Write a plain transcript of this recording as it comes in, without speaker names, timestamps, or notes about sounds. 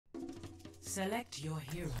Select your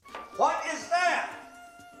hero. What is that?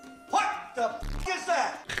 What the f is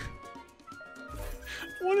that?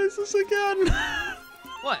 What is this again?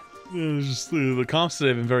 What? Just the comps today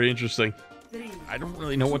have been very interesting. I don't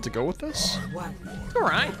really know what to go with this. All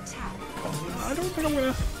right. I don't think I'm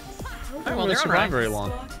gonna. I'm gonna survive very long.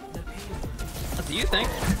 What do you think?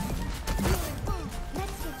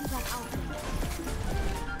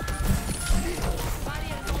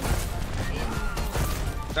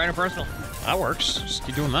 Starting a personal. That works. Just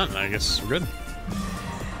keep doing that, and I guess we're good.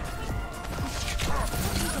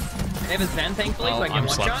 They have a Zen, thankfully, so I can I'm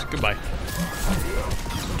one slapped. shot. Goodbye.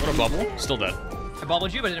 What a bubble. Still dead. I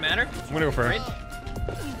bubbled you, but it didn't matter. I'm gonna go for it.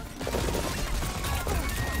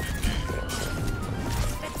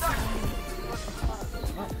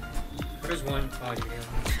 There's one. Oh, yeah.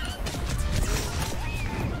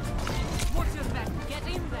 Watch your back. Get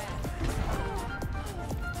in there.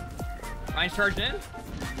 Ryan's charged in.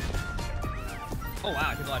 Oh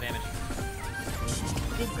wow, I took a lot of damage.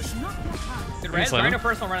 This is not your time. Good res. Ryan, no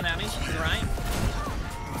personal running at me. Good Ryan.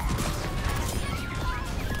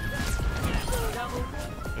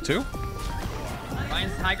 A 2?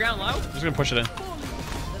 Ryan's high ground low. I'm just gonna push it in.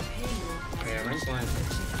 Yeah, Ryan's fine.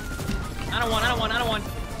 I don't want.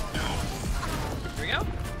 Here we go.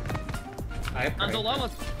 Hanzo low.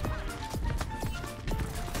 Let's...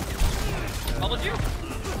 Bubbled you.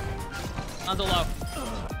 Hanzo low.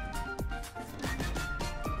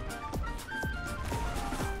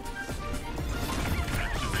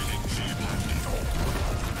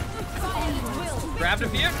 Grabbed a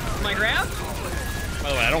few. My grab. By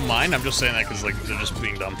the way, I don't mind. I'm just saying that because like they're just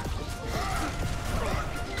being dumb.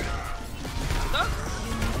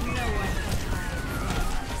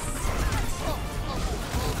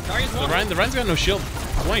 The Ryan's got no shield.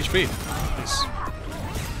 1 HP. Nice.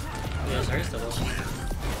 Yeah, sorry, still low.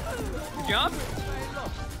 Good job.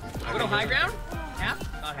 Widow high ground. Half?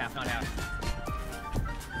 Not half. Not half.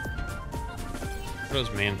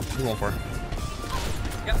 Widow's mean. Who going for?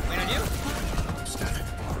 Yep. Wait on you.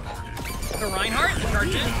 So Reinhardt, charge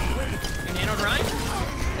in. You nanoed Ryan.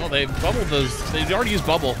 Well, they bubbled those. They already used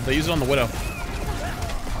bubble. They used it on the Widow.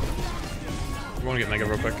 You want to get Mega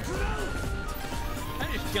real quick?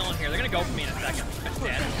 I'm just chilling here. They're gonna go for me in a second. I'm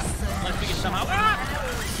dead. Unless we can somehow. Ah!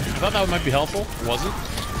 I thought that might be helpful. It wasn't.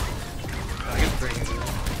 I guess pretty good.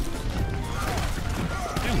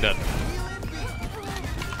 I'm dead.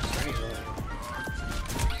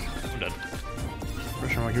 I'm dead.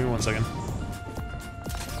 Pressure, give me 1 second.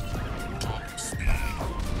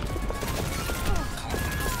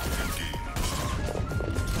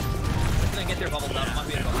 Get their bubbles up. Might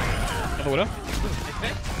be a bubble. Another Widow?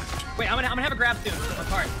 Wait, I'm gonna have a grab soon. One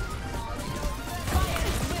card.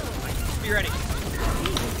 Be ready.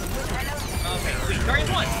 Okay, sweet.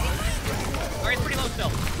 Guardian's 1. Guardian's pretty low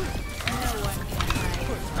still.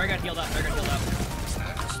 Guardian got healed up.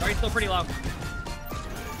 Guardian's still pretty low.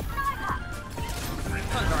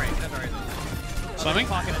 That's alright. Swimming?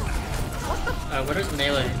 Pocket it. What is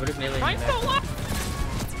melee? Ryan's so low.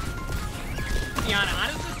 Diana,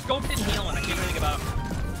 honestly, scope didn't heal him. I can't do anything about him.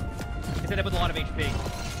 He ended up with a lot of HP.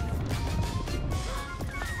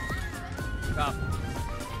 Tough.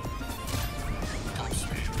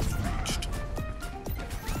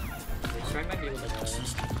 Ryan might be able to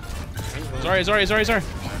Sorry.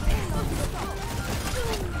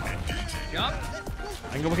 Jump.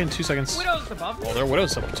 I can go back in 2 seconds. Widow's above. Oh, their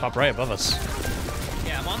Widow's up top right above us.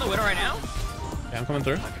 Yeah, I'm on the Widow right now. Yeah, I'm coming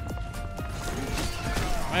through.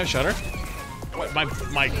 I have Shutter. What? My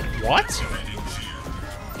what?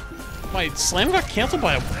 My slam got canceled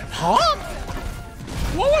by a... Huh?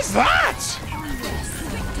 What was that?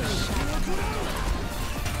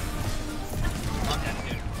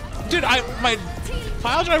 Dude, my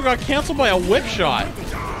pile driver got canceled by a whip shot.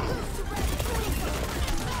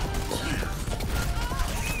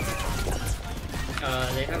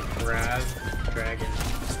 They have grab, dragon.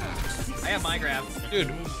 I have my grab.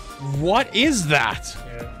 Dude, what is that?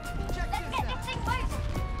 Yeah.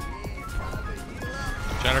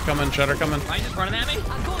 Shatter coming. Ryan just running at me?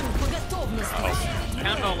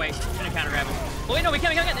 Oh, wait. I'm gonna counter grab him. Oh, wait, no, we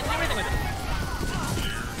can't. They didn't do anything with it.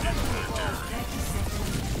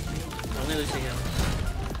 Only losing him.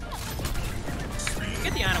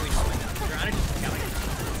 Get the Ana, we just win now. Your Ana just killing.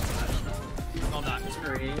 Well done.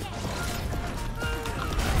 Great.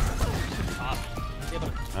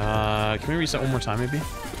 Can we reset one more time, maybe?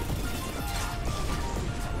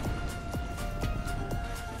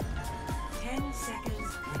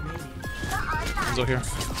 Hanzo here.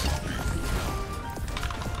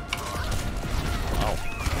 Oh.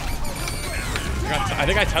 I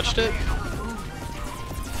think I touched it.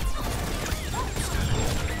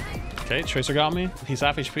 Okay, Tracer got me. He's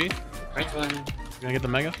half HP. Right one. You gonna get the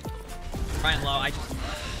mega? Ryan low. I just.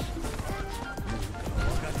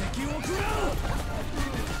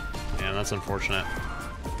 Yeah, that's unfortunate.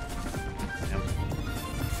 Damn.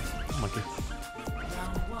 Monkey.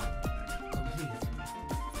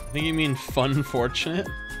 I think you mean fun fortunate?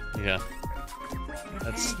 Yeah.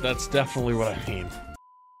 That's definitely what I mean.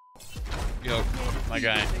 Yo, my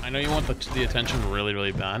guy, I know you want the attention really,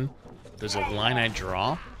 really bad. There's a line I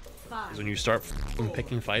draw. Is when you start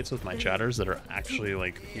picking fights with my chatters that are actually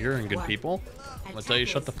like here and good people, I'm gonna tell you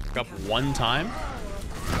shut the fuck up one time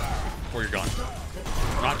before you're gone.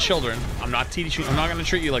 We're not children. I'm not teaching. I'm not gonna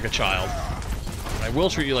treat you like a child. I will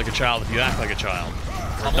treat you like a child if you act like a child.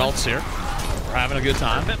 We're adults here. We're having a good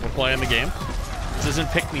time. We're playing the game. This isn't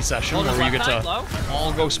pick me session where you get to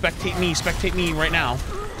all go spectate me right now.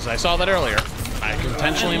 Because I saw that earlier. I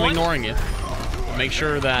intentionally am ignoring you. But make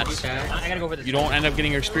sure that I gotta go with this. you don't end up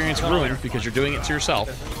getting your experience ruined because you're doing it to yourself.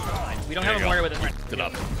 We don't have a warrior with us. Picked it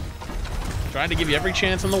up. Trying to give you every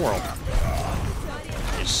chance in the world.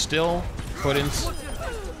 You still couldn't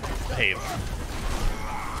behave.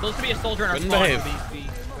 Supposed to be a soldier in our Couldn't spawn, behave. so be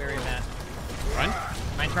wary of that. Ryan?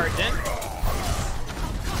 Mine charged in.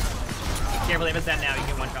 Can't believe it's that now. You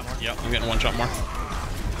get one shot more. Yep, I'm getting one shot more.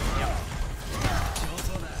 Yep.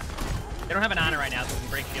 They don't have an honor right now, so we can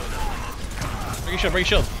break shield. Break your shield, break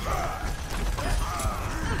your shield.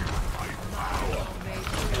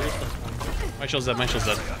 My shield's dead, my shield's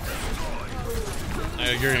dead.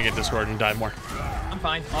 You're gonna get Discord and die more. I'm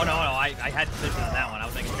fine. Oh, no, I had position on that one. I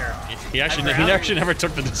was making sure. He actually never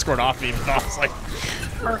took the Discord off me, even though I was like...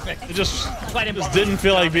 Perfect. It just didn't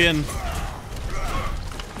feel like being...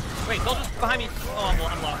 Wait, soldier's behind me. Oh,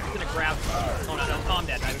 I'm low. He's gonna grab. Oh, no, no. Oh, I'm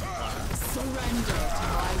dead. I was low. Surrender to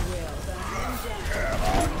my will.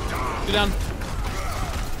 Two down.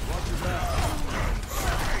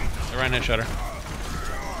 They're right in shutter.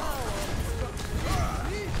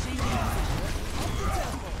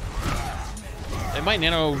 They might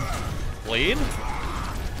nano blade?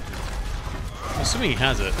 I'm assuming he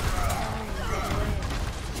has it.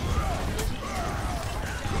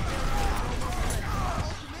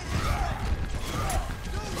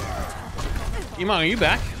 Iman, are you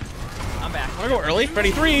back? I'm back. Wanna go early?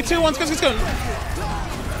 Ready? 3, 2, 1, let's go.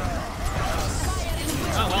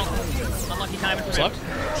 Oh, well. Unlucky timing for What's me. left?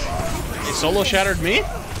 He solo shattered me?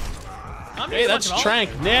 Hey, that's Trank.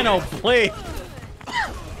 Nano blade.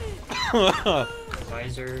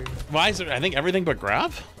 Visor. Visor, I think everything but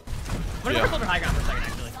grab? I'm gonna go for high ground for a second,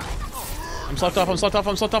 actually. I'm slept off.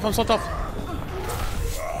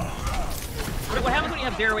 What happens when you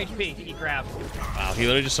have 0 HP to eat grab? Wow, he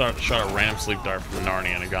literally just shot a random sleep dart from the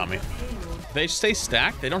Narnia and it got me. If they stay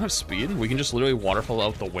stacked, they don't have speed. We can just literally waterfall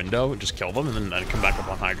out the window and just kill them and then come back up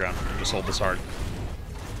on high ground and just hold this hard.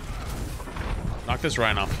 Knock this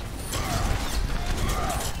Ryan off.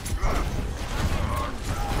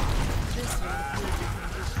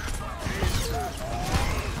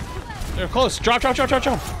 They're close. Drop. Slam,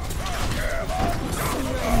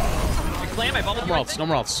 I bubbled you right there. No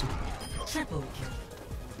more else.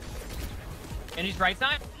 And he's right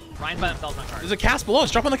side. Ryan's by themselves on card. There's a cast below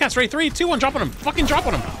us. Drop on the cast. Ready? 3, 2, 1. Drop on him. Fucking drop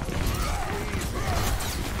on him.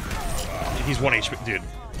 He's 1 HP. Dude,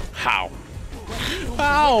 how?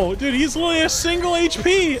 How? Dude, he's literally a single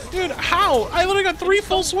HP. Dude, how? I literally got 3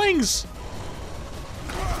 full swings.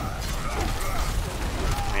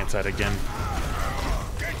 Inside again.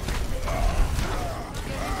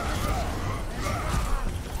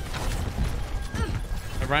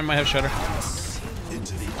 Ryan might have shutter.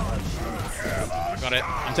 Got it.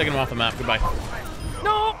 I'm taking him off the map. Goodbye.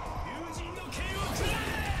 No!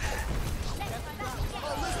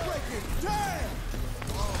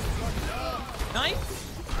 Nice.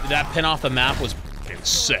 That pin off the map was fucking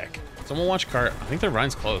sick. Someone watch cart. I think their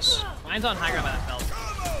Ryan's close. Ryan's on high ground by themselves.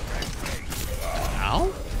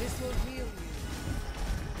 Ow?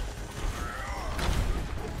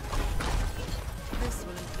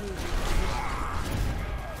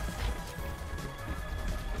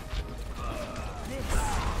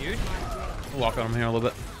 Dude. I'll walk on him here a little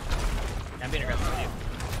bit. Yeah, I'm being aggressive with you.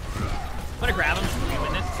 I'm gonna grab him. You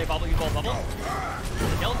win this. They bubble, you both bubble.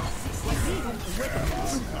 Kill.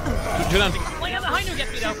 Two down. Playing on the high note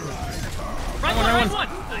gets me though. Run one.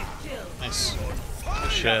 Nice. Oh,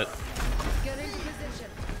 shit.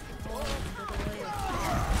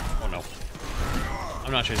 Oh no.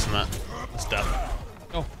 I'm not chasing that. It's death.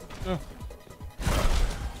 Oh. No.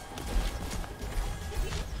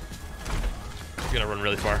 You gotta run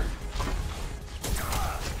really far.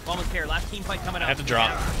 Almost here. Last team fight coming up. I have to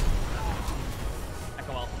drop.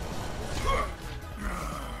 Echo well.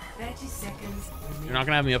 30 seconds. You're not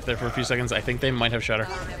gonna have me up there for a few seconds. I think they might have Shatter.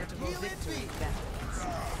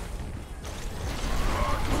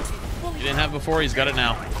 He didn't have it before, he's got it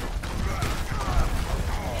now.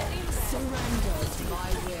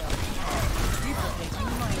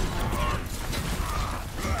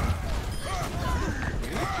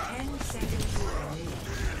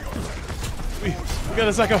 We got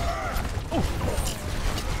a Echo. Oh.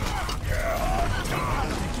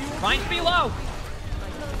 Rein's below.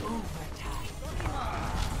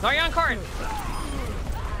 Sorry on card.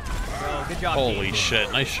 Oh, good job. Holy team.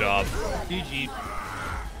 shit, nice job. GG.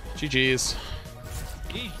 GG's.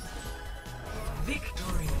 GG.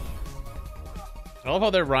 Victory. I love how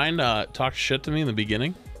that Rein talked shit to me in the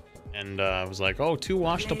beginning. And was like, oh, too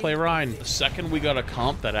washed to play Rein. The second we got a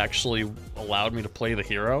comp that actually allowed me to play the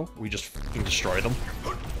hero, we just fucking destroyed them.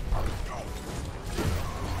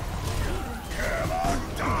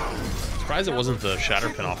 Surprised it wasn't the shatter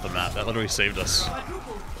pin off the map. That literally saved us.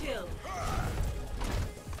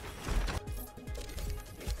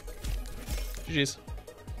 GG's.